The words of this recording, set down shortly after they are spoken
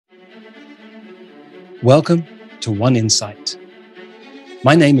Welcome to One Insight.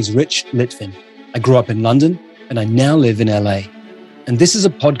 My name is Rich Litvin. I grew up in London and I now live in LA. And this is a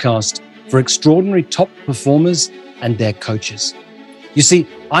podcast for extraordinary top performers and their coaches. You see,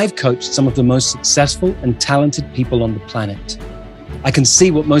 I've coached some of the most successful and talented people on the planet. I can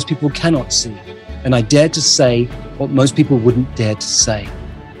see what most people cannot see, and I dare to say what most people wouldn't dare to say.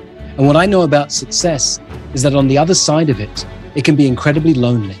 And what I know about success is that on the other side of it, it can be incredibly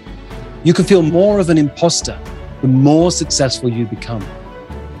lonely. You can feel more of an imposter the more successful you become.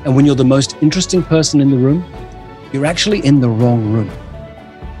 And when you're the most interesting person in the room, you're actually in the wrong room.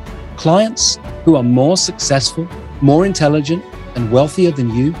 Clients who are more successful, more intelligent, and wealthier than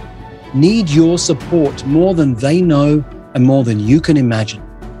you need your support more than they know and more than you can imagine.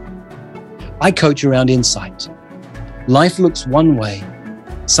 I coach around insight. Life looks one way,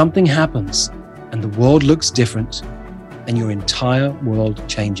 something happens, and the world looks different, and your entire world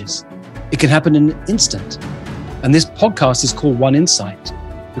changes. It can happen in an instant. And this podcast is called One Insight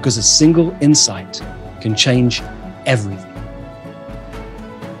because a single insight can change everything.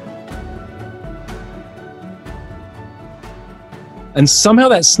 And somehow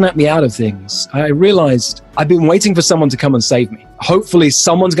that snapped me out of things. I realized I've been waiting for someone to come and save me. Hopefully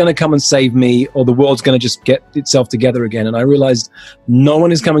someone's going to come and save me, or the world's going to just get itself together again. And I realized no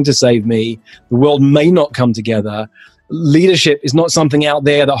one is coming to save me. The world may not come together. Leadership is not something out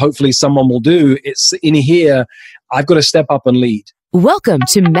there that hopefully someone will do. It's in here. I've got to step up and lead. Welcome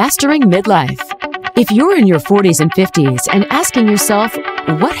to Mastering Midlife. If you're in your 40s and 50s and asking yourself,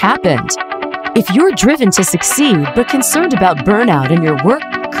 what happened? If you're driven to succeed but concerned about burnout in your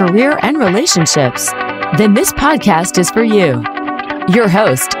work, career, and relationships, then this podcast is for you. Your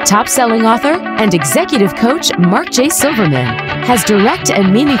host, top-selling author, and executive coach Mark Silverman has direct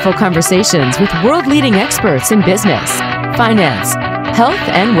and meaningful conversations with world-leading experts in business, finance, health,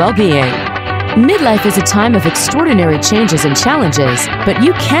 and well-being. Midlife is a time of extraordinary changes and challenges, but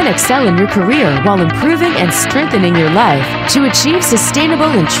you can excel in your career while improving and strengthening your life to achieve sustainable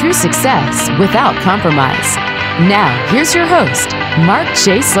and true success without compromise. Now, here's your host, Mark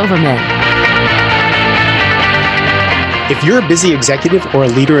Silverman. If you're a busy executive or a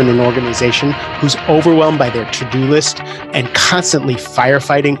leader in an organization who's overwhelmed by their to-do list and constantly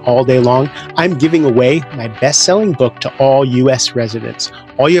firefighting all day long, I'm giving away my best-selling book to all U.S. residents.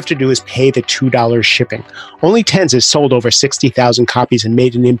 All you have to do is pay the $2 shipping. Only Tens has sold over 60,000 copies and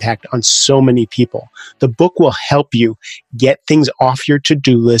made an impact on so many people. The book will help you get things off your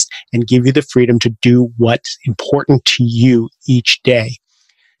to-do list and give you the freedom to do what's important to you each day.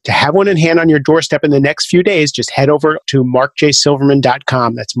 To have one in hand on your doorstep in the next few days, just head over to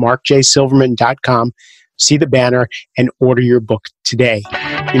markjsilverman.com. That's markjsilverman.com. See the banner and order your book today.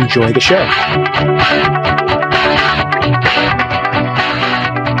 Enjoy the show.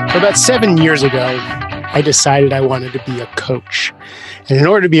 About 7 years ago, I decided I wanted to be a coach. And in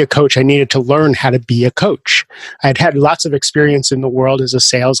order to be a coach, I needed to learn how to be a coach. I'd had lots of experience in the world as a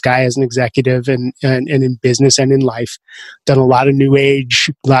sales guy, as an executive, and in business and in life. Done a lot of new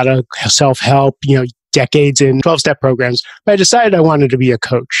age, a lot of self-help, decades in 12-step programs. But I decided I wanted to be a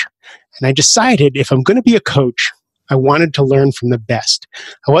coach. And I decided if I'm going to be a coach, I wanted to learn from the best.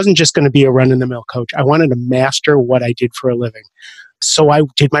 I wasn't just going to be a run-of-the-mill coach. I wanted to master what I did for a living. So I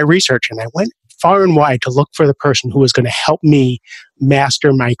did my research and I went far and wide to look for the person who was going to help me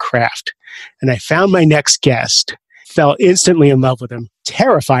master my craft. And I found my next guest, fell instantly in love with him,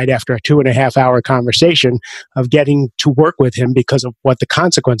 terrified after a 2.5-hour conversation of getting to work with him because of what the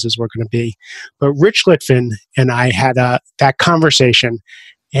consequences were going to be. But Rich Litvin and I had that conversation.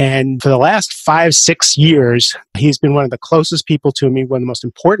 And for the last 5-6 years, he's been one of the closest people to me, one of the most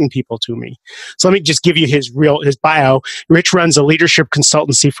important people to me. So let me just give you his bio. Rich runs a leadership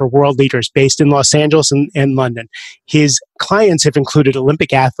consultancy for world leaders based in Los Angeles and London. His clients have included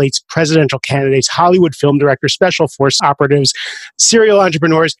Olympic athletes, presidential candidates, Hollywood film directors, special force operatives, serial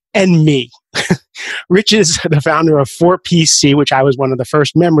entrepreneurs, and me. Rich is the founder of 4PC, which I was one of the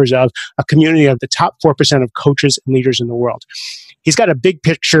first members of, a community of the top 4% of coaches and leaders in the world. He's got a big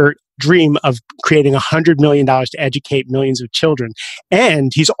picture dream of creating $100 million to educate millions of children.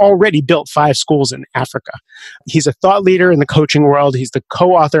 And he's already built 5 schools in Africa. He's a thought leader in the coaching world. He's the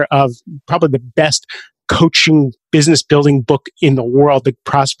co-author of probably the best coaching business building book in the world, the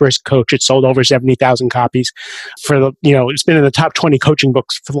Prosperous Coach. It sold over 70,000 copies it's been in the top 20 coaching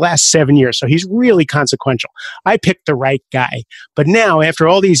books for the last 7 years. So he's really consequential. I picked the right guy. But now, after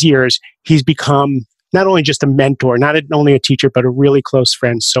all these years, he's become not only just a mentor, not only a teacher, but a really close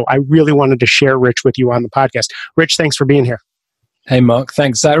friend. So I really wanted to share Rich with you on the podcast. Rich, thanks for being here. Hey, Mark,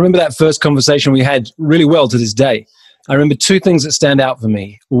 thanks. I remember that first conversation we had really well to this day. I remember 2 things that stand out for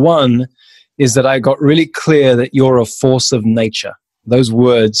me. One is that I got really clear that you're a force of nature. Those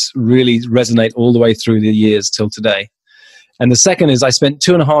words really resonate all the way through the years till today. And the second is I spent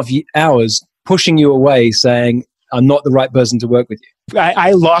 2.5 hours pushing you away saying, I'm not the right person to work with you.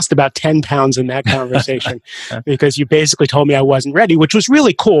 I lost about 10 pounds in that conversation because you basically told me I wasn't ready, which was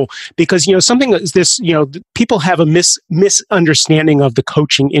really cool because, something is this, people have a misunderstanding of the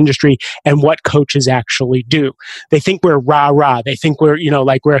coaching industry and what coaches actually do. They think we're rah-rah. They think we're,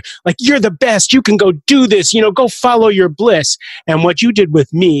 you're the best. You can go do this, go follow your bliss. And what you did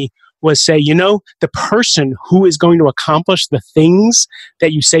with me was say, the person who is going to accomplish the things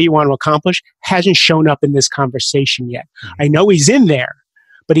that you say you want to accomplish hasn't shown up in this conversation yet. I know he's in there,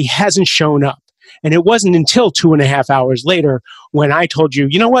 but he hasn't shown up. And it wasn't until 2.5 hours later when I told you,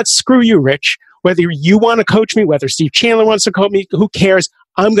 you know what, screw you, Rich. Whether you want to coach me, whether Steve Chandler wants to coach me, who cares?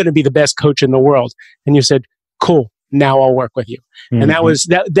 I'm going to be the best coach in the world. And you said, cool. Now I'll work with you. Mm-hmm. And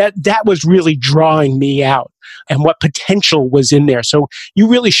that was really drawing me out and what potential was in there. So you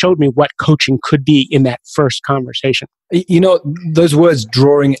really showed me what coaching could be in that first conversation. Those words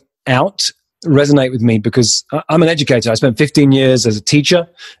drawing out resonate with me because I'm an educator. I spent 15 years as a teacher,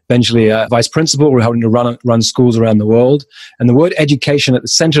 eventually a vice principal. We're helping to run schools around the world. And the word education at the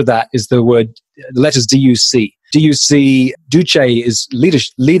center of that is the letters D-U-C. D-U-C, duce is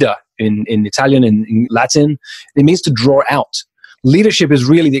leader in Italian and in Latin. It means to draw out. Leadership is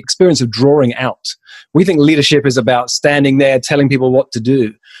really the experience of drawing out. We think leadership is about standing there telling people what to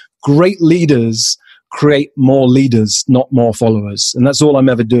do. Great leaders create more leaders, not more followers. And that's all I'm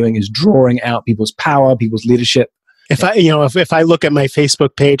ever doing is drawing out people's power, people's leadership. If I look at my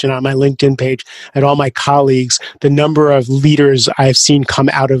Facebook page and on my LinkedIn page at all my colleagues, the number of leaders I've seen come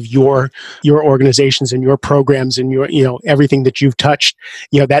out of your organizations and your programs and your everything that you've touched,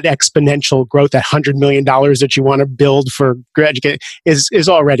 that exponential growth, that $100 million that you want to build for graduate is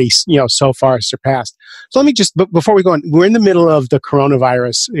already so far surpassed. So let me just before we go on, we're in the middle of the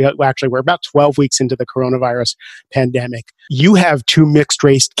coronavirus. Actually, we're about 12 weeks into the coronavirus pandemic. You have 2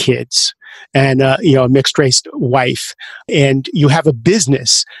 mixed-race kids and a mixed-race wife, and you have a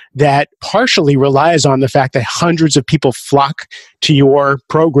business that partially relies on the fact that hundreds of people flock to your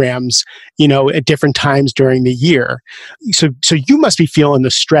programs, at different times during the year. So you must be feeling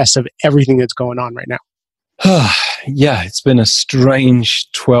the stress of everything that's going on right now. Yeah, it's been a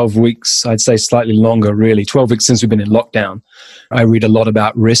strange 12 weeks. I'd say slightly longer, really. 12 weeks since we've been in lockdown. I read a lot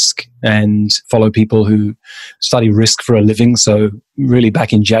about risk and follow people who study risk for a living. So really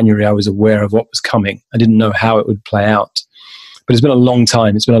back in January, I was aware of what was coming. I didn't know how it would play out. But it's been a long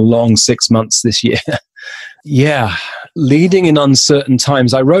time. It's been a long 6 months this year. Yeah, leading in uncertain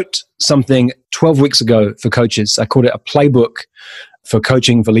times. I wrote something 12 weeks ago for coaches. I called it a playbook for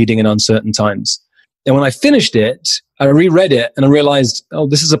coaching for leading in uncertain times. And when I finished it, I reread it and I realized,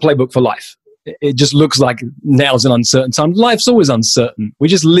 this is a playbook for life. It just looks like now's an uncertain time. Life's always uncertain. We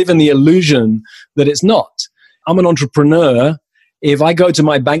just live in the illusion that it's not. I'm an entrepreneur. If I go to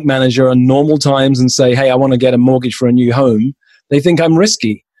my bank manager on normal times and say, hey, I want to get a mortgage for a new home, they think I'm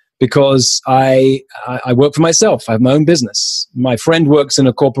risky because I work for myself. I have my own business. My friend works in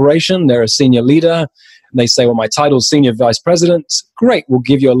a corporation. They're a senior leader. And they say, well, my title's senior vice president. Great, we'll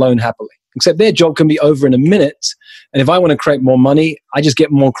give you a loan happily. Except their job can be over in a minute. And if I want to create more money, I just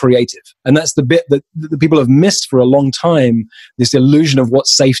get more creative. And that's the bit that the people have missed for a long time, this illusion of what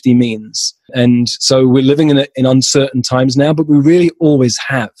safety means. And so we're living in uncertain times now, but we really always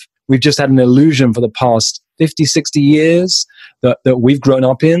have. We've just had an illusion for the past 50, 60 years that we've grown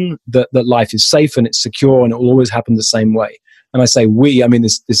up in, that life is safe and it's secure and it will always happen the same way. And I say we, I mean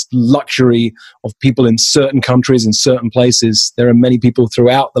this luxury of people in certain countries, in certain places. There are many people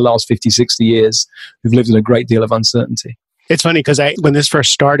throughout the last 50, 60 years who've lived in a great deal of uncertainty. It's funny because when this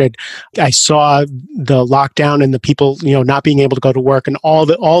first started, I saw the lockdown and the people, not being able to go to work and all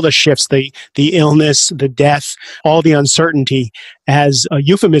the shifts, the illness, the death, all the uncertainty as a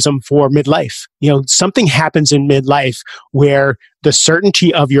euphemism for midlife. Something happens in midlife where the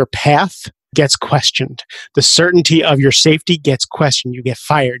certainty of your path gets questioned. The certainty of your safety gets questioned. You get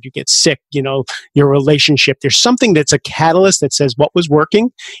fired, you get sick, your relationship. There's something that's a catalyst that says what was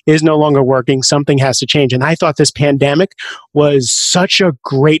working is no longer working. Something has to change. And I thought this pandemic was such a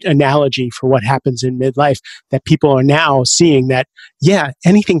great analogy for what happens in midlife, that people are now seeing that, yeah,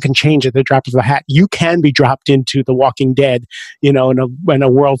 anything can change at the drop of a hat. You can be dropped into The Walking Dead, in a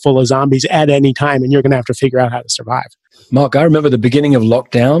world full of zombies at any time, and you're going to have to figure out how to survive. Mark, I remember the beginning of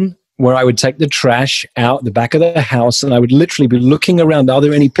lockdown, where I would take the trash out the back of the house and I would literally be looking around, are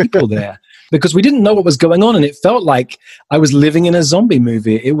there any people there? Because we didn't know what was going on and it felt like I was living in a zombie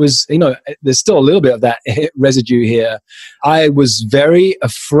movie. It was, there's still a little bit of that residue here. I was very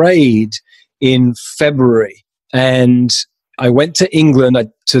afraid in February. And I went to England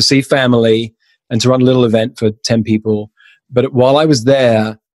to see family and to run a little event for 10 people. But while I was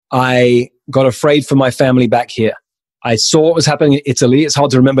there, I got afraid for my family back here. I saw what was happening in Italy. It's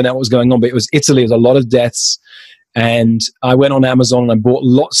hard to remember now what was going on, but it was Italy. There was a lot of deaths. And I went on Amazon and I bought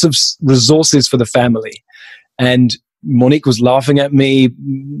lots of resources for the family. And Monique was laughing at me.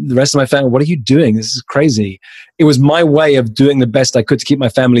 The rest of my family, what are you doing? This is crazy. It was my way of doing the best I could to keep my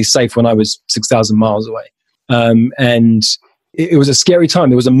family safe when I was 6,000 miles away. And it was a scary time.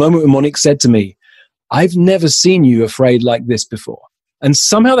 There was a moment when Monique said to me, I've never seen you afraid like this before. And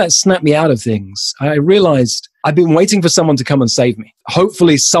somehow that snapped me out of things. I realized I've been waiting for someone to come and save me.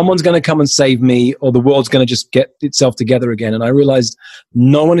 Hopefully someone's going to come and save me, or the world's going to just get itself together again. And I realized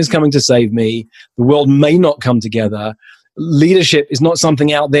no one is coming to save me. The world may not come together. Leadership is not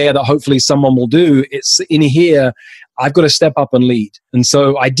something out there that hopefully someone will do. It's in here. I've got to step up and lead. And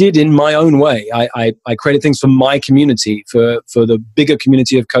so I did in my own way. I created things for my community, for the bigger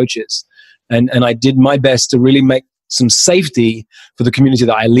community of coaches. And I did my best to really make some safety for the community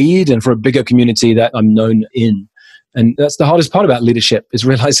that I lead and for a bigger community that I'm known in. And that's the hardest part about leadership, is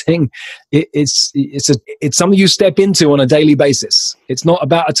realizing it's something you step into on a daily basis. It's not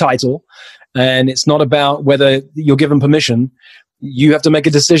about a title, and it's not about whether you're given permission. You have to make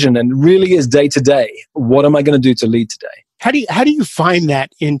a decision, and really is day to day. What am I going to do to lead today? How do you find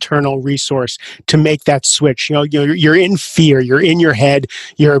that internal resource to make that switch? You know, you're in fear, you're in your head,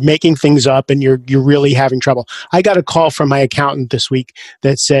 you're making things up, and you're really having trouble. I got a call from my accountant this week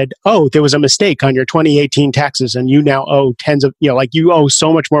that said, "Oh, there was a mistake on your 2018 taxes, and you now owe you owe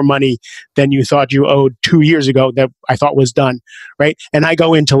so much more money than you thought you owed 2 years ago that I thought was done." Right? And I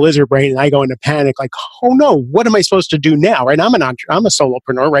go into lizard brain and I go into panic, like, "Oh no, what am I supposed to do now?" Right? I'm a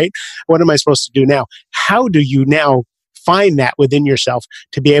solopreneur, right? What am I supposed to do now? How do you now find that within yourself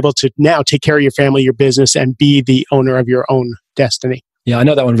to be able to now take care of your family, your business, and be the owner of your own destiny? Yeah, I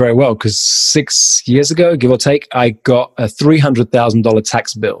know that one very well, because 6 years ago, give or take, I got a $300,000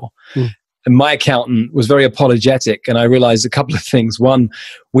 tax bill. And my accountant was very apologetic, and I realized a couple of things. One,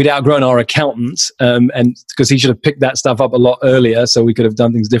 we'd outgrown our accountant, and because he should have picked that stuff up a lot earlier so we could have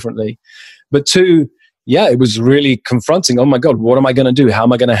done things differently. But two, yeah, it was really confronting. Oh my God, what am I going to do? How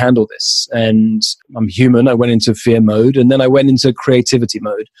am I going to handle this? And I'm human. I went into fear mode, and then I went into creativity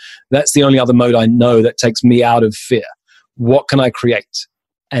mode. That's the only other mode I know that takes me out of fear. What can I create?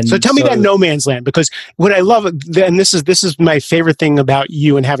 And so tell me that no man's land, because what I love, and this is my favorite thing about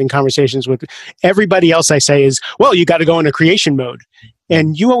you and having conversations with everybody else I say is, well, you got to go into creation mode.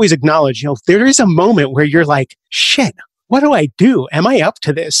 And you always acknowledge, there is a moment where you're like, shit, what do I do? Am I up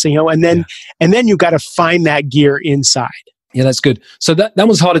to this? And then you got to find that gear inside. Yeah, that's good. So that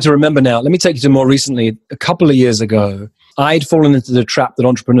was harder to remember now. Let me take you to more recently. A couple of years ago, I'd fallen into the trap that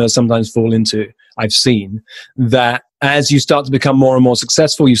entrepreneurs sometimes fall into. I've seen that as you start to become more and more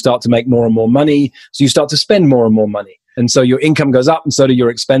successful, you start to make more and more money. So you start to spend more and more money. And so your income goes up, and so do your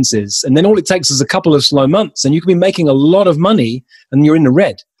expenses. And then all it takes is a couple of slow months, and you can be making a lot of money and you're in the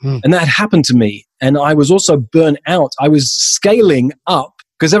red. And that happened to me. And I was also burnt out. I was scaling up,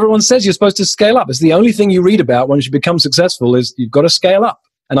 because everyone says you're supposed to scale up. It's the only thing you read about once you become successful, is you've got to scale up.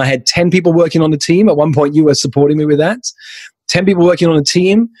 And I had 10 people working on the team. At one point, you were supporting me with that. 10 people working on a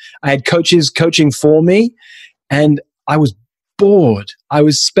team. I had coaches coaching for me. And I was bored. I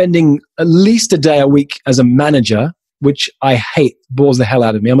was spending at least a day a week as a manager, which I hate, bores the hell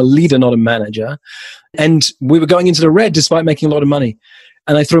out of me. I'm a leader, not a manager. And we were going into the red despite making a lot of money.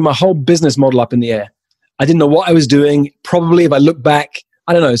 And I threw my whole business model up in the air. I didn't know what I was doing. Probably if I look back,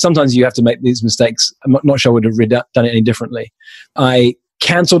 I don't know, sometimes you have to make these mistakes. I'm not sure I would have done it any differently. I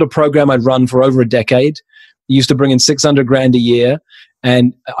canceled a program I'd run for over a decade. It used to bring in $600,000 a year.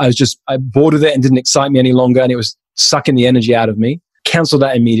 And I bored with it and didn't excite me any longer. And it was sucking the energy out of me. Canceled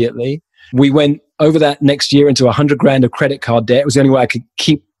that immediately. We went over that next year into $100,000 of credit card debt. It was the only way I could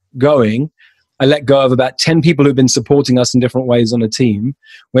keep going. I let go of about 10 people who've been supporting us in different ways on a team.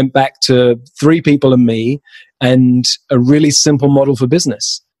 Went back to 3 people and me, and a really simple model for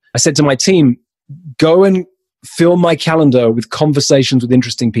business. I said to my team, go and fill my calendar with conversations with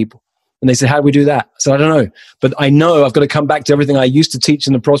interesting people. And they said, how do we do that? I said, I don't know. But I know I've got to come back to everything I used to teach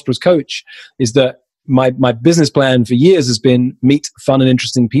in the Prosperous Coach, is that my business plan for years has been meet fun and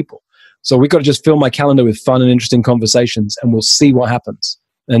interesting people. So we've got to just fill my calendar with fun and interesting conversations, and we'll see what happens.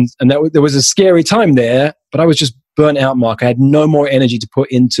 And there was a scary time there, but I was just burnt out, Mark. I had no more energy to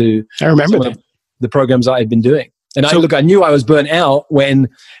put into the programs I had been doing. And I knew I was burnt out when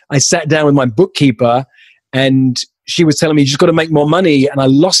I sat down with my bookkeeper, and she was telling me, you just got to make more money. And I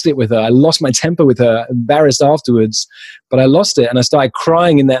lost it with her. I lost my temper with her, embarrassed afterwards, but I lost it. And I started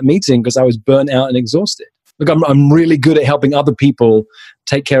crying in that meeting because I was burnt out and exhausted. Look, I'm really good at helping other people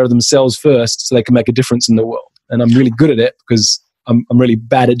take care of themselves first so they can make a difference in the world. And I'm really good at it because I'm really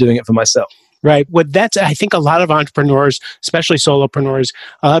bad at doing it for myself. Right. Well, I think a lot of entrepreneurs, especially solopreneurs,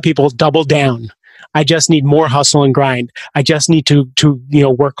 a lot of people double down. I just need more hustle and grind. I just need to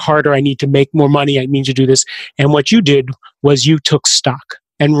work harder. I need to make more money. I need to do this. And what you did was you took stock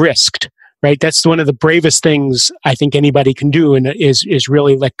and risked, right? That's one of the bravest things I think anybody can do, and is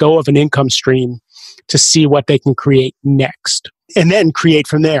really let go of an income stream to see what they can create next, and then create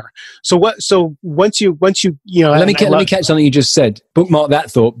from there. So once you let me catch something you just said. Bookmark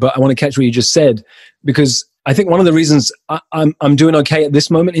that thought, but I want to catch what you just said, because I think one of the reasons I'm doing okay at this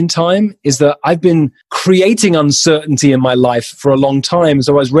moment in time is that I've been creating uncertainty in my life for a long time.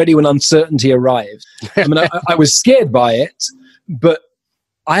 So I was ready when uncertainty arrived. I mean, I was scared by it, but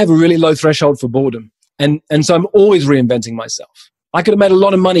I have a really low threshold for boredom. And so I'm always reinventing myself. I could have made a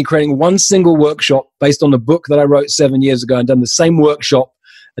lot of money creating one single workshop based on the book that I wrote 7 years ago and done the same workshop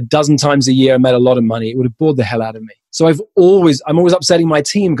a dozen times a year and made a lot of money. It would have bored the hell out of me. So I'm always upsetting my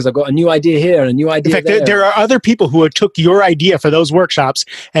team because I've got a new idea here and a new idea there. In fact, there are other people who took your idea for those workshops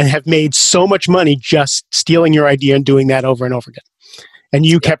and have made so much money just stealing your idea and doing that over and over again. And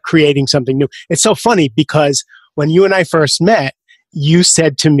you kept creating something new. It's so funny because when you and I first met, you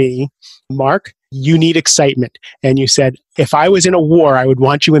said to me, Mark, you need excitement. And you said, if I was in a war, I would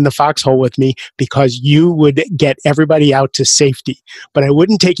want you in the foxhole with me because you would get everybody out to safety. But I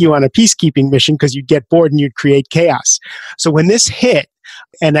wouldn't take you on a peacekeeping mission because you'd get bored and you'd create chaos. So when this hit,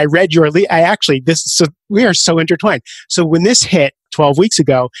 and I read we are so intertwined. So when this hit 12 weeks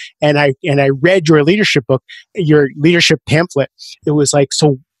ago, and I read your leadership book, your leadership pamphlet, it was like,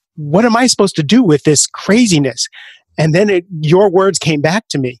 so what am I supposed to do with this craziness? And then your words came back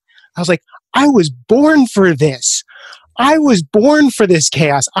to me. I was like, I was born for this. I was born for this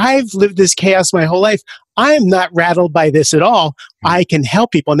chaos. I've lived this chaos my whole life. I am not rattled by this at all. I can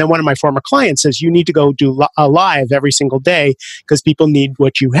help people. And then one of my former clients says, you need to go do a live every single day because people need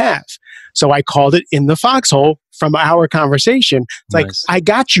what you have. So I called it In the Foxhole from our conversation. It's nice. Like, I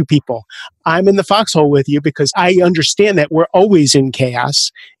got you people. I'm in the foxhole with you because I understand that we're always in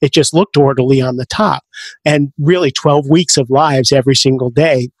chaos. It just looked orderly on the top. And really 12 weeks of lives every single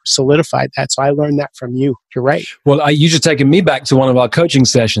day solidified that. So I learned that from you. You're right. Well, you just taken me back to one of our coaching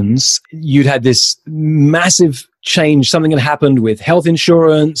sessions. You'd had this massive change. Something had happened with health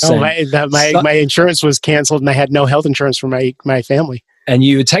insurance. Oh, my insurance was canceled and I had no health insurance for my family. And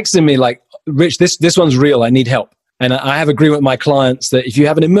you texted me like, Rich, this one's real. I need help. And I have agreement with my clients that if you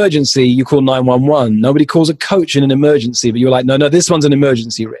have an emergency, you call 911. Nobody calls a coach in an emergency, but you're like, no, this one's an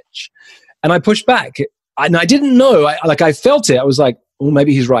emergency, Rich. And I pushed back. And I didn't know. I felt it. I was like, oh,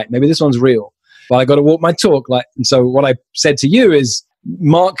 maybe he's right. Maybe this one's real. But I got to walk my talk. And so what I said to you is,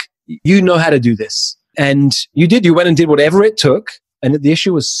 Mark, you know how to do this. And you did. You went and did whatever it took, and the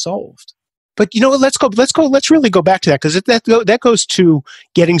issue was solved. But let's really go back to that, because that goes to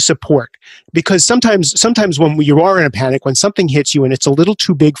getting support. Because sometimes when you are in a panic, when something hits you and it's a little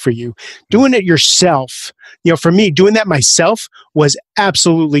too big for you, doing it yourself, for me, doing that myself was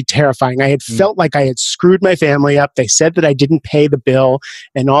absolutely terrifying. I had felt like I had screwed my family up. They said that I didn't pay the bill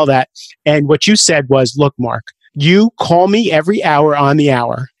and all that. And what you said was, look, Mark, you call me every hour on the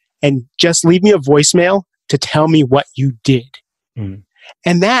hour and just leave me a voicemail to tell me what you did. Mm.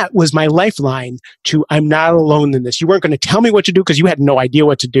 And that was my lifeline to, I'm not alone in this. You weren't going to tell me what to do because you had no idea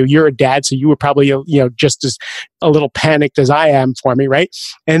what to do. You're a dad, so you were probably, just as a little panicked as I am for me, right?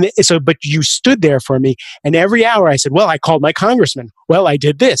 And so, but you stood there for me. And every hour I said, well, I called my congressman. Well, I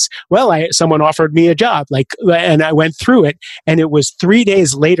did this. Well, someone offered me a job, and I went through it. And it was 3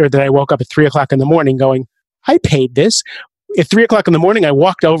 days later that I woke up at 3:00 in the morning going, I paid this. At 3:00 in the morning, I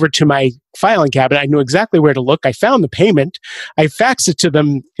walked over to my filing cabinet. I knew exactly where to look. I found the payment. I faxed it to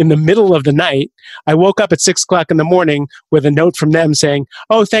them in the middle of the night. I woke up at 6:00 in the morning with a note from them saying,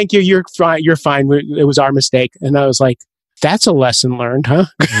 oh, thank you. You're fine. You're fine. It was our mistake. And I was like, that's a lesson learned, huh?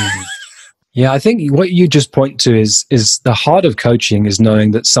 Yeah, I think what you just point to is the heart of coaching is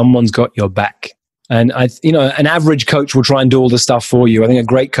knowing that someone's got your back. And an average coach will try and do all the stuff for you. I think a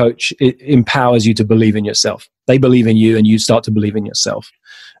great coach, it empowers you to believe in yourself. They believe in you and you start to believe in yourself.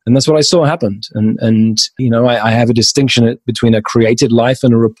 And that's what I saw happened. And I have a distinction between a created life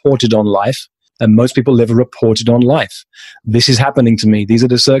and a reported on life. And most people live a reported on life. This is happening to me. These are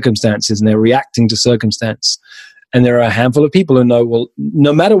the circumstances, and they're reacting to circumstance. And there are a handful of people who know, well,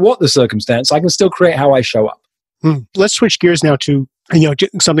 no matter what the circumstance, I can still create how I show up. Let's switch gears now to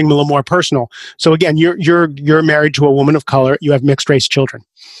something a little more personal. So again, you're married to a woman of color. You have mixed race children.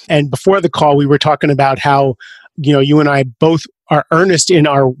 And before the call, we were talking about how, you and I both are earnest in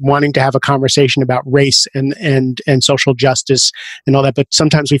our wanting to have a conversation about race and social justice and all that. But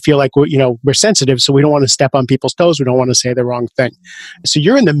sometimes we feel like we're sensitive, so we don't want to step on people's toes. We don't want to say the wrong thing. So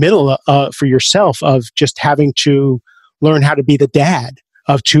you're in the middle for yourself of just having to learn how to be the dad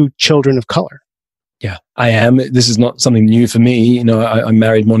of two children of color. Yeah, I am. This is not something new for me. I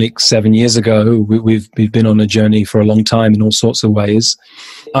married Monique 7 years ago. We've been on a journey for a long time in all sorts of ways.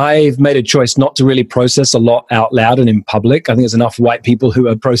 I've made a choice not to really process a lot out loud and in public. I think there's enough white people who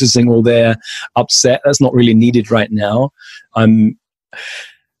are processing all their upset. That's not really needed right now. I'm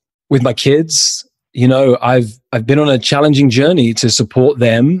with my kids. I've been on a challenging journey to support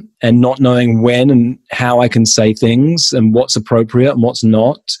them and not knowing when and how I can say things and what's appropriate and what's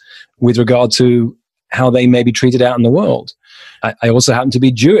not with regard to how they may be treated out in the world. I also happen to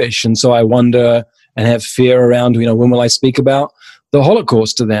be Jewish, and so I wonder and have fear around, when will I speak about the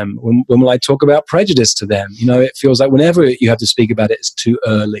Holocaust to them? When will I talk about prejudice to them? It feels like whenever you have to speak about it, it's too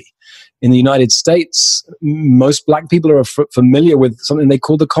early. In the United States, most Black people are familiar with something they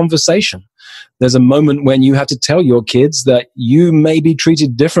call the conversation. There's a moment when you have to tell your kids that you may be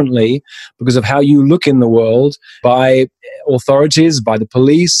treated differently because of how you look in the world by authorities, by the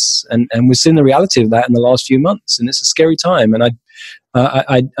police, and we've seen the reality of that in the last few months, and it's a scary time. And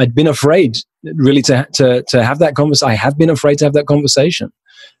I'd been afraid really to have that conversation. I have been afraid to have that conversation,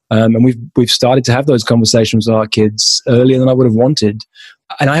 and we've started to have those conversations with our kids earlier than I would have wanted.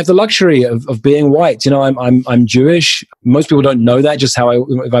 And I have the luxury of being white. I'm Jewish. Most people don't know that. Just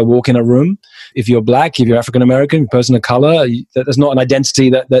if I walk in a room, if you're Black, if you're African American, person of color, there's not an identity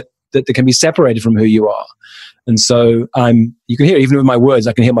that can be separated from who you are. And so you can hear, even with my words,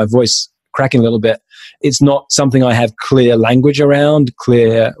 I can hear my voice cracking a little bit. It's not something I have clear language around,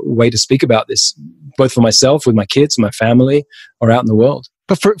 clear way to speak about this, both for myself, with my kids, my family, or out in the world.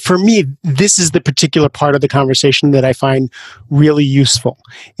 But for me, this is the particular part of the conversation that I find really useful.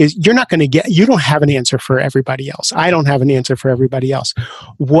 Is you don't have an answer for everybody else. I don't have an answer for everybody else.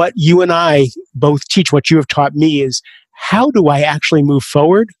 What you and I both teach, what you have taught me, is how do I actually move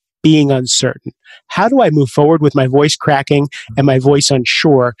forward being uncertain? How do I move forward with my voice cracking and my voice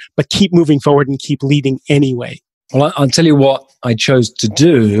unsure, but keep moving forward and keep leading anyway? Well, I'll tell you what I chose to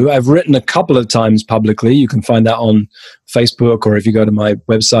do. I've written a couple of times publicly. You can find that on Facebook, or if you go to my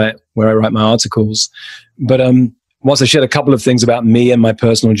website where I write my articles. But once I shared a couple of things about me and my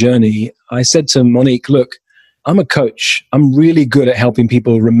personal journey, I said to Monique, look, I'm a coach. I'm really good at helping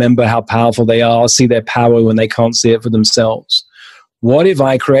people remember how powerful they are, see their power when they can't see it for themselves. What if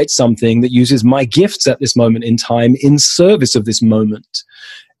I create something that uses my gifts at this moment in time in service of this moment?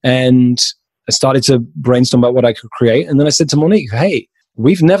 And I started to brainstorm about what I could create. And then I said to Monique, hey,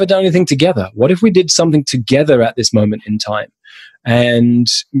 we've never done anything together. What if we did something together at this moment in time? And,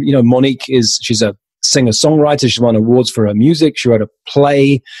 Monique she's a singer-songwriter. She won awards for her music. She wrote a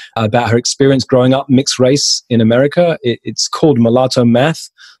play about her experience growing up mixed race in America. It's called Mulatto Math,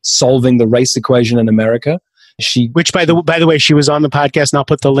 Solving the Race Equation in America. Which, by the way, she was on the podcast, and I'll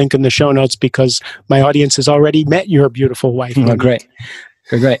put the link in the show notes because my audience has already met your beautiful wife. Oh, great.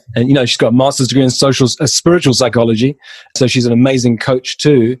 Great. And, she's got a master's degree in spiritual psychology. So she's an amazing coach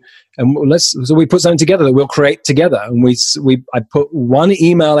too. And so we put something together that we'll create together. And I put one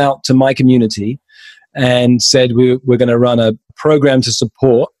email out to my community and said, we're going to run a program to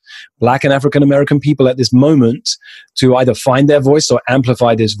support Black and African American people at this moment to either find their voice or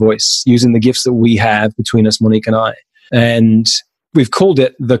amplify this voice using the gifts that we have between us, Monique and I. And we've called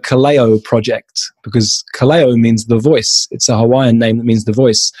it the Kaleo Project because Kaleo means the voice. It's a Hawaiian name that means the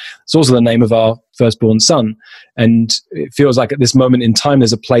voice. It's also the name of our firstborn son. And it feels like at this moment in time,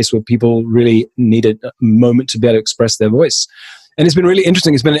 there's a place where people really need a moment to be able to express their voice. And it's been really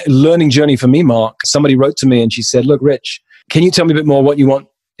interesting. It's been a learning journey for me, Mark. Somebody wrote to me and she said, look, Rich, can you tell me a bit more what you want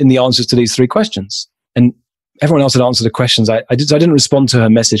in the answers to these 3 questions? And everyone else had answered the questions. I didn't respond to her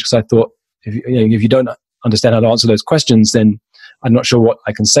message because I thought, if you don't understand how to answer those questions, then I'm not sure what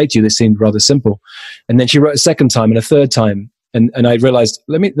I can say to you. They seemed rather simple. And then she wrote a second time and a third time. And I realized,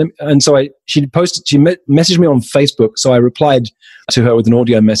 and so she messaged me on Facebook. So I replied to her with an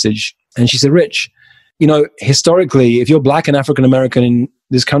audio message. And she said, Rich, historically, if you're Black and African American in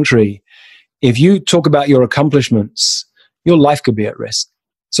this country, if you talk about your accomplishments, your life could be at risk.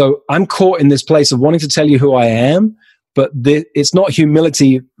 So I'm caught in this place of wanting to tell you who I am, but it's not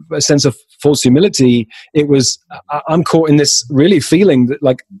humility, a sense of false humility. It was, I'm caught in this really feeling that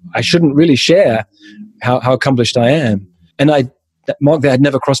like I shouldn't really share how accomplished I am. And Mark, that had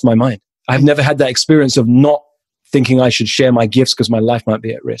never crossed my mind. I've never had that experience of not thinking I should share my gifts because my life might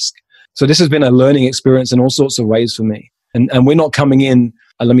be at risk. So this has been a learning experience in all sorts of ways for me. And we're not coming in,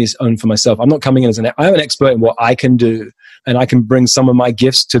 let me own for myself, I'm not coming in as I'm an expert in what I can do, and I can bring some of my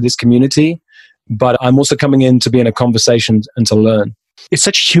gifts to this community, but I'm also coming in to be in a conversation and to learn. It's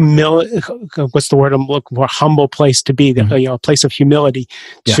such humility. What's the word I'm looking for? Humble place to be, a place of humility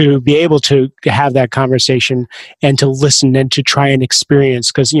to be able to have that conversation and to listen and to try and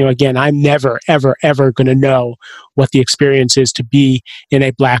experience. Because, again, I'm never, ever, ever going to know what the experience is to be in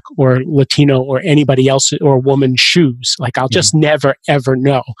a Black or Latino or anybody else or woman's shoes. Like, I'll just never, ever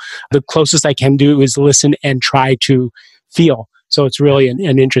know. The closest I can do is listen and try to feel. So it's really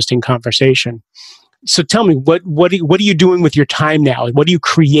an interesting conversation. So tell me, what are you doing with your time now? What are you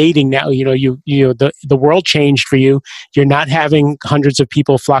creating now? The world changed for you. You're not having hundreds of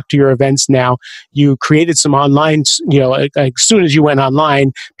people flock to your events now. You created some online, as soon as you went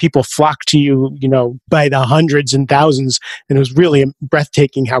online, people flocked to you, by the hundreds and thousands. And it was really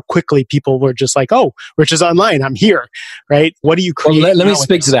breathtaking how quickly people were just like, oh, Rich is online, I'm here, right? What are you creating? Well, let me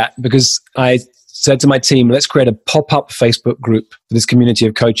speak to that, because I said to my team, let's create a pop-up Facebook group for this community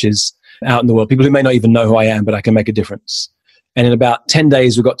of coaches out in the world, people who may not even know who I am, but I can make a difference. And in about 10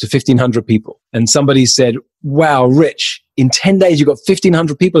 days, we got to 1,500 people. And somebody said, wow, Rich, in 10 days, you got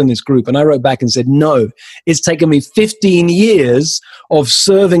 1,500 people in this group. And I wrote back and said, no, it's taken me 15 years of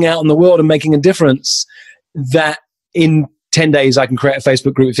serving out in the world and making a difference, that in 10 days, I can create a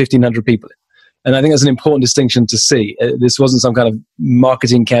Facebook group with 1,500 people. And I think that's an important distinction to see. This wasn't some kind of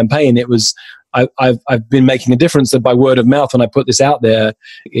marketing campaign. It was, I've been making a difference, that by word of mouth, when I put this out there,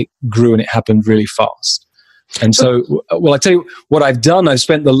 it grew and it happened really fast. And so, well, I tell you what I've done. I've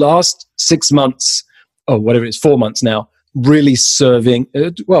spent the last 6 months, 4 months now, really serving.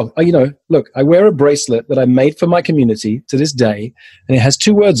 Look, I wear a bracelet that I made for my community to this day, and it has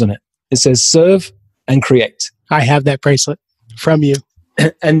 2 words on it. It says serve and create. I have that bracelet from you.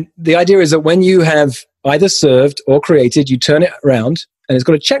 And the idea is that when you have either served or created, you turn it around and it's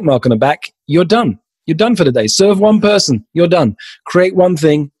got a check mark on the back. You're done. You're done for the day. Serve one person. You're done. Create one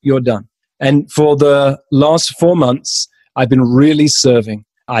thing. You're done. And for the last 4 months, I've been really serving.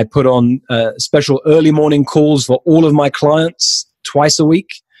 I put on special early morning calls for all of my clients twice a week.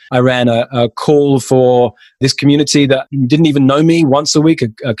 I ran a call for this community that didn't even know me once a week,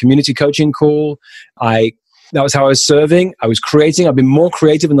 a community coaching call. That was how I was serving. I was creating. I've been more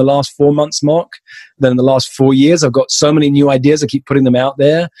creative in the last 4 months, Mark, than in the last 4 years. I've got so many new ideas. I keep putting them out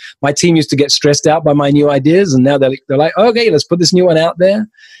there. My team used to get stressed out by my new ideas, and now they're like, okay, let's put this new one out there.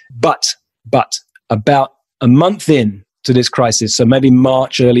 But about a month in to this crisis, so maybe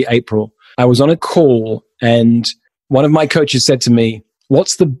March, early April, I was on a call, and one of my coaches said to me,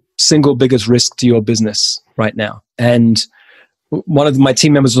 what's the single biggest risk to your business right now? And one of my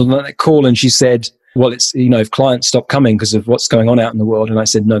team members was on that call, and she said, well, it's, if clients stop coming because of what's going on out in the world. And I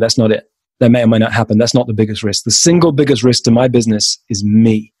said, no, that's not it. That may or may not happen. That's not the biggest risk. The single biggest risk to my business is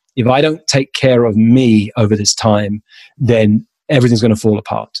me. If I don't take care of me over this time, then everything's going to fall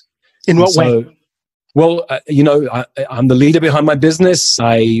apart. In what way? Well, I'm the leader behind my business.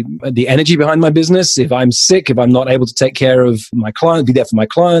 The energy behind my business. If I'm sick, if I'm not able to take care of my client, be there for my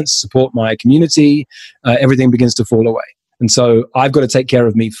clients, support my community, everything begins to fall away. And so I've got to take care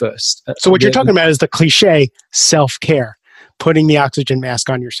of me first. So what you're talking about is the cliche self-care, putting the oxygen mask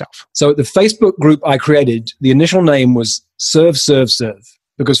on yourself. So the Facebook group I created, the initial name was Serve, Serve, Serve.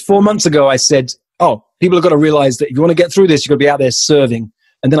 Because 4 months ago I said, people have got to realize that if you want to get through this, you've got to be out there serving.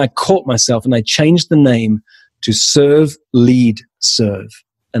 And then I caught myself and I changed the name to Serve, Lead, Serve.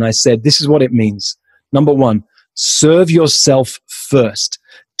 And I said, this is what it means. Number 1, serve yourself first.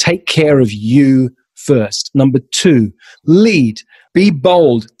 Take care of you first. Number 2, lead. Be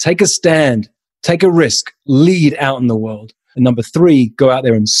bold. Take a stand. Take a risk. Lead out in the world. And number 3, go out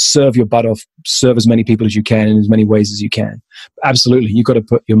there and serve your butt off. Serve as many people as you can in as many ways as you can. Absolutely. You've got to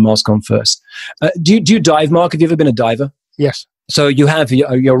put your mask on first. Do you dive, Mark? Have you ever been a diver? Yes. So you have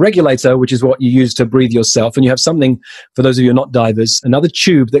your regulator, which is what you use to breathe yourself. And you have something, for those of you who are not divers, another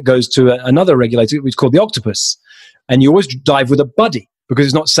tube that goes to another regulator, which is called the octopus. And you always dive with a buddy because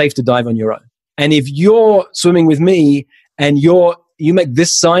it's not safe to dive on your own. And if you're swimming with me and you make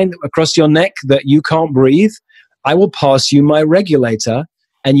this sign across your neck that you can't breathe, I will pass you my regulator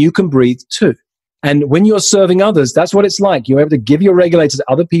and you can breathe too. And when you're serving others, that's what it's like. You're able to give your regulator to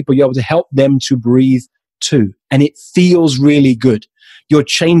other people. You're able to help them to breathe too. And it feels really good. You're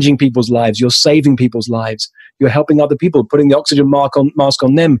changing people's lives. You're saving people's lives. You're helping other people, putting the oxygen mask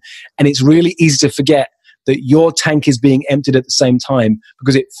on them. And it's really easy to forget that your tank is being emptied at the same time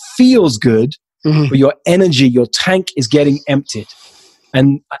because it feels good, but your energy, your tank is getting emptied.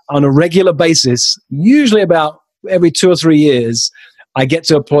 And on a regular basis, usually about every 2 or 3 years, I get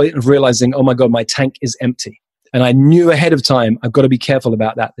to a point of realizing, oh my God, my tank is empty. And I knew ahead of time, I've got to be careful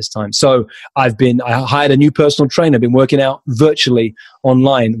about that this time. So I hired a new personal trainer, been working out virtually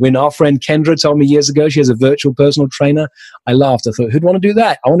online. When our friend Kendra told me years ago she has a virtual personal trainer, I laughed. I thought, who'd want to do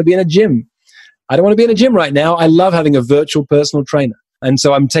that? I want to be in a gym. I don't want to be in a gym right now. I love having a virtual personal trainer. And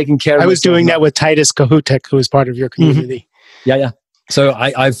so I'm taking care of I was doing that with Titus Kahutek, who is part of your community. Mm-hmm. Yeah. So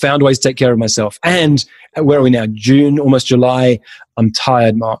I've found ways to take care of myself. And where are we now? June, almost July. I'm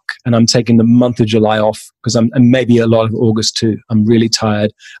tired, Mark, and I'm taking the month of July off because and maybe a lot of August too. I'm really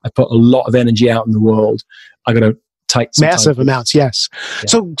tired. I put a lot of energy out in the world. I got to take some massive time. Amounts, yes.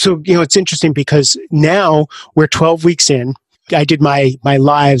 Yeah. So it's interesting because now we're 12 weeks in. I did my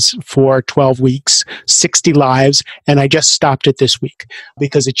lives for 12 weeks, 60 lives, and I just stopped it this week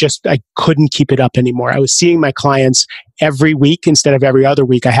because I couldn't keep it up anymore. I was seeing my clients every week instead of every other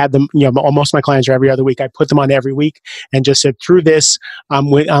week. I had them, almost my clients are every other week. I put them on every week and just said, through this,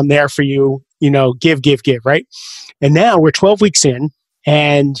 I'm there for you, give, right? And now we're 12 weeks in,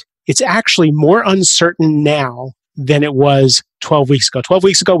 and it's actually more uncertain now than it was 12 weeks ago. 12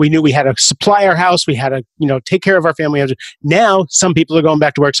 weeks ago, we knew we had to supply our house. We had to, take care of our family. Now, some people are going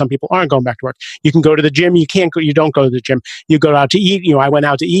back to work. Some people aren't going back to work. You can go to the gym. You don't go to the gym. You go out to eat. I went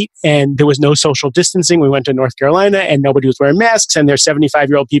out to eat and there was no social distancing. We went to North Carolina and nobody was wearing masks and there's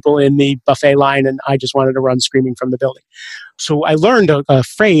 75-year-old people in the buffet line and I just wanted to run screaming from the building. So I learned a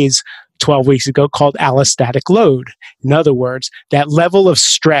phrase 12 weeks ago called allostatic load. In other words, that level of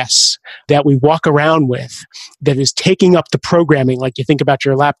stress that we walk around with that is taking up the programming, like you think about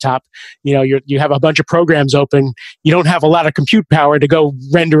your laptop, you have a bunch of programs open, you don't have a lot of compute power to go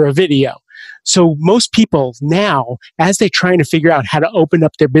render a video. So most people now, as they're trying to figure out how to open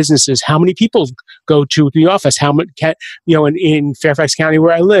up their businesses, how many people go to the office? How many, in Fairfax County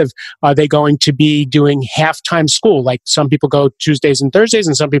where I live, are they going to be doing half-time school? Like some people go Tuesdays and Thursdays,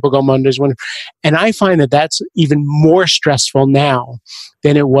 and some people go Mondays. And I find that that's even more stressful now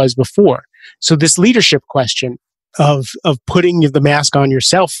than it was before. So this leadership question of putting the mask on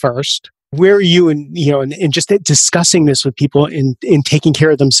yourself first. Where are you in just discussing this with people in taking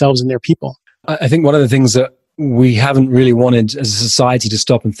care of themselves and their people? I think one of the things that we haven't really wanted as a society to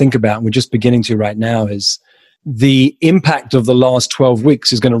stop and think about, and we're just beginning to right now, is the impact of the last 12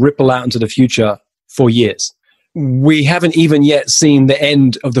 weeks is going to ripple out into the future for years. We haven't even yet seen the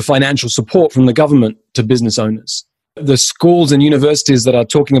end of the financial support from the government to business owners. The schools and universities that are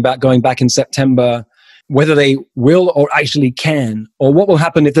talking about going back in September, whether they will or actually can, or what will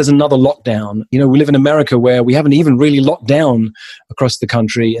happen if there's another lockdown. We live in America where we haven't even really locked down across the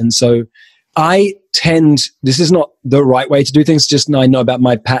country. And so this is not the right way to do things, just I know about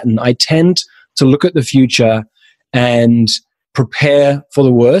my pattern. I tend to look at the future and prepare for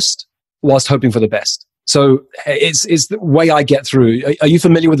the worst whilst hoping for the best. So it's the way I get through. Are you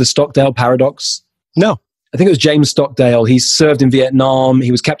familiar with the Stockdale paradox? No. I think it was James Stockdale. He served in Vietnam.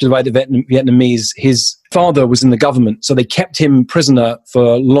 He was captured by the Vietnamese. His father was in the government, so they kept him prisoner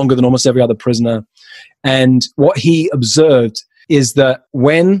for longer than almost every other prisoner. And what he observed is that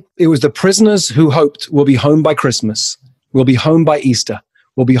when it was the prisoners who hoped we'll be home by Christmas, we'll be home by Easter,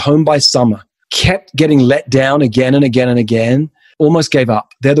 we'll be home by summer, kept getting let down again and again and again, almost gave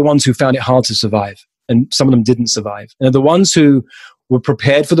up. They're the ones who found it hard to survive, and some of them didn't survive. And the ones who were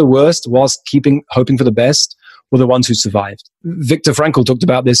prepared for the worst whilst hoping for the best were the ones who survived. Viktor Frankl talked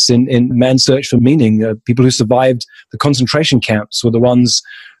about this in Man's Search for Meaning. People who survived the concentration camps were the ones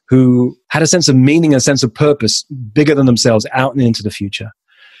who had a sense of meaning, a sense of purpose bigger than themselves out and into the future.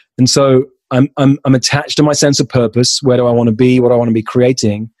 And so I'm attached to my sense of purpose. Where do I want to be? What do I want to be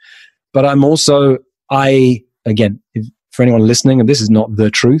creating? But I'm also, again, for anyone listening, and this is not the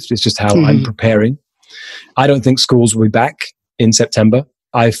truth, it's just how I'm preparing. I don't think schools will be back in September.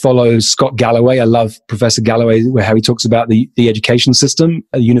 I follow Scott Galloway. I love Professor Galloway, how he talks about the education system,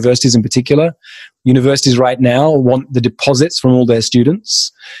 universities in particular. Universities right now want the deposits from all their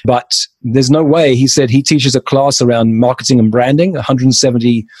students, but there's no way. He said he teaches a class around marketing and branding,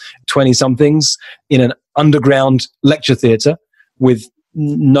 170 20-somethings in an underground lecture theater with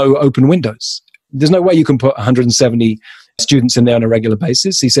no open windows. There's no way you can put 170 students in there on a regular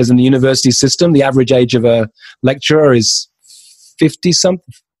basis. He says in the university system, the average age of a lecturer is 55,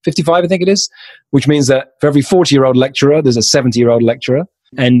 I think it is, which means that for every 40-year-old lecturer, there's a 70-year-old lecturer,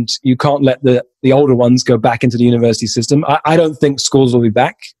 and you can't let the older ones go back into the university system. I don't think schools will be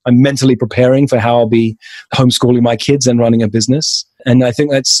back. I'm mentally preparing for how I'll be homeschooling my kids and running a business. And I think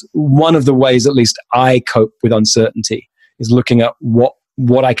that's one of the ways, at least, I cope with uncertainty, is looking at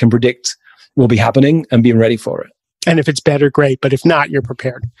what I can predict will be happening and being ready for it. And if it's better, great. But if not, you're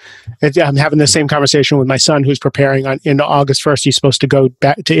prepared. I'm having the same conversation with my son who's preparing in August 1st. He's supposed to go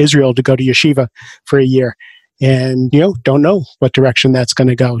back to Israel to go to yeshiva for a year. And, don't know what direction that's going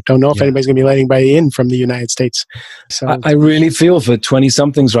to go. Don't know if anybody's going to be letting anybody in from the United States. So I really feel for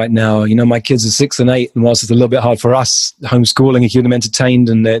 20-somethings right now. My kids are 6 and 8, and whilst it's a little bit hard for us homeschooling and keeping them entertained,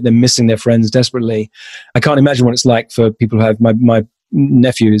 and they're missing their friends desperately, I can't imagine what it's like for people who have my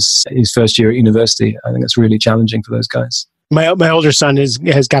nephew is his first year at university. I think that's really challenging for those guys. My older son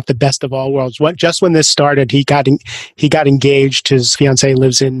has got the best of all worlds. Just when this started, he got engaged. His fiance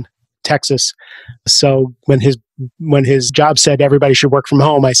lives in Texas. So when his job said everybody should work from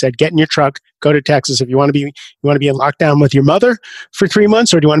home, I said, get in your truck, go to Texas. If you want to be in lockdown with your mother for 3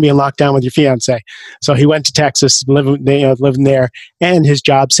 months, or do you want to be in lockdown with your fiance? So he went to Texas, living there, and his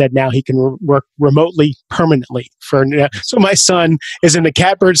job said now he can work remotely permanently. So my son is in the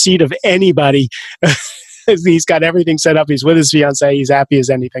catbird seat of anybody. He's got everything set up. He's with his fiance. He's happy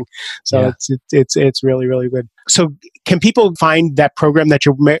as anything. So it's really, really good. So can people find that program that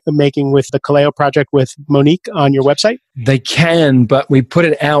you're making with the Kaleo Project with Monique on your website? They can, but we put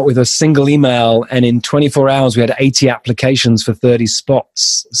it out with a single email, and in 24 hours, we had 80 applications for 30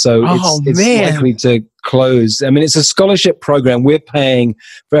 spots. So it's likely to close. I mean, it's a scholarship program. We're paying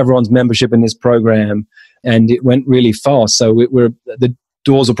for everyone's membership in this program, and it went really fast. So the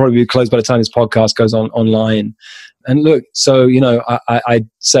doors will probably be closed by the time this podcast goes online. And look, so, I'd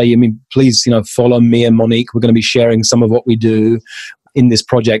say, please, follow me and Monique. We're going to be sharing some of what we do in this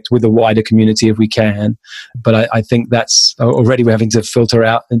project with the wider community if we can. But I think that's already we're having to filter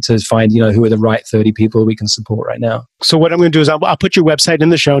out and to find, who are the right 30 people we can support right now. So what I'm going to do is I'll put your website in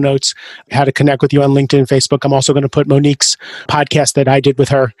the show notes, how to connect with you on LinkedIn, Facebook. I'm also going to put Monique's podcast that I did with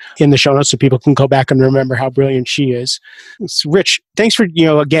her in the show notes so people can go back and remember how brilliant she is. It's Rich, thanks for,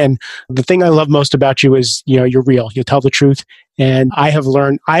 again, the thing I love most about you is, you're real. You tell the truth. And I have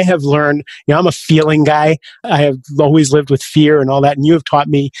learned, I'm a feeling guy. I have always lived with fear and all that. And you have taught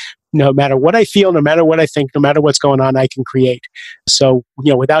me, no matter what I feel, no matter what I think, no matter what's going on, I can create. So,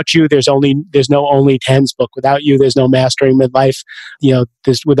 without you, there's no Only Tens book. Without you, there's no Mastering Midlife.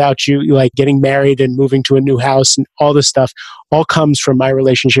 Without you, like getting married and moving to a new house and all this stuff all comes from my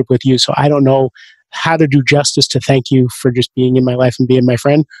relationship with you. So I don't know how to do justice to thank you for just being in my life and being my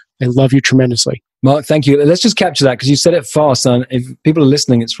friend. I love you tremendously. Mark, thank you. Let's just capture that because you said it fast. And if people are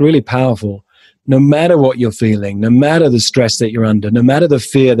listening, it's really powerful. No matter what you're feeling, no matter the stress that you're under, no matter the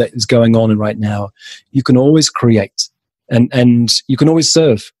fear that is going on right now, you can always create and you can always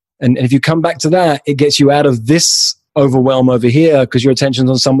serve. And if you come back to that, it gets you out of this overwhelm over here because your attention's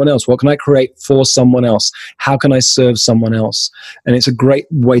on someone else. What can I create for someone else? How can I serve someone else? And it's a great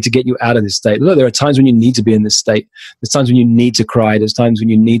way to get you out of this state. Look, there are times when you need to be in this state. There's times when you need to cry. There's times when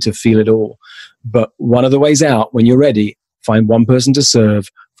you need to feel it all. But one of the ways out, when you're ready, find one person to serve,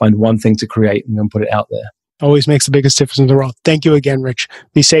 find one thing to create, and then put it out there. Always makes the biggest difference in the world. Thank you again, Rich.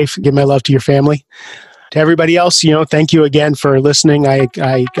 Be safe. Give my love to your family. To everybody else, thank you again for listening. I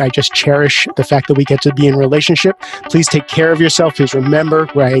just cherish the fact that we get to be in relationship. Please take care of yourself. Please remember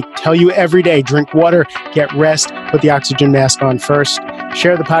where I tell you every day, drink water, get rest, put the oxygen mask on first.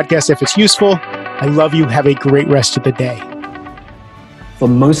 Share the podcast if it's useful. I love you. Have a great rest of the day. For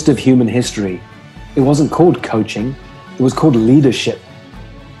most of human history, it wasn't called coaching. It was called leadership.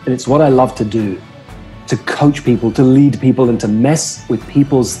 And it's what I love to do, to coach people, to lead people, and to mess with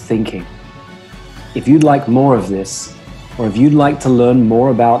people's thinking. If you'd like more of this, or if you'd like to learn more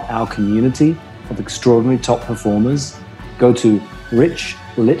about our community of extraordinary top performers, go to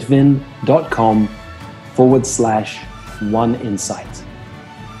richlitvin.com/oneinsight.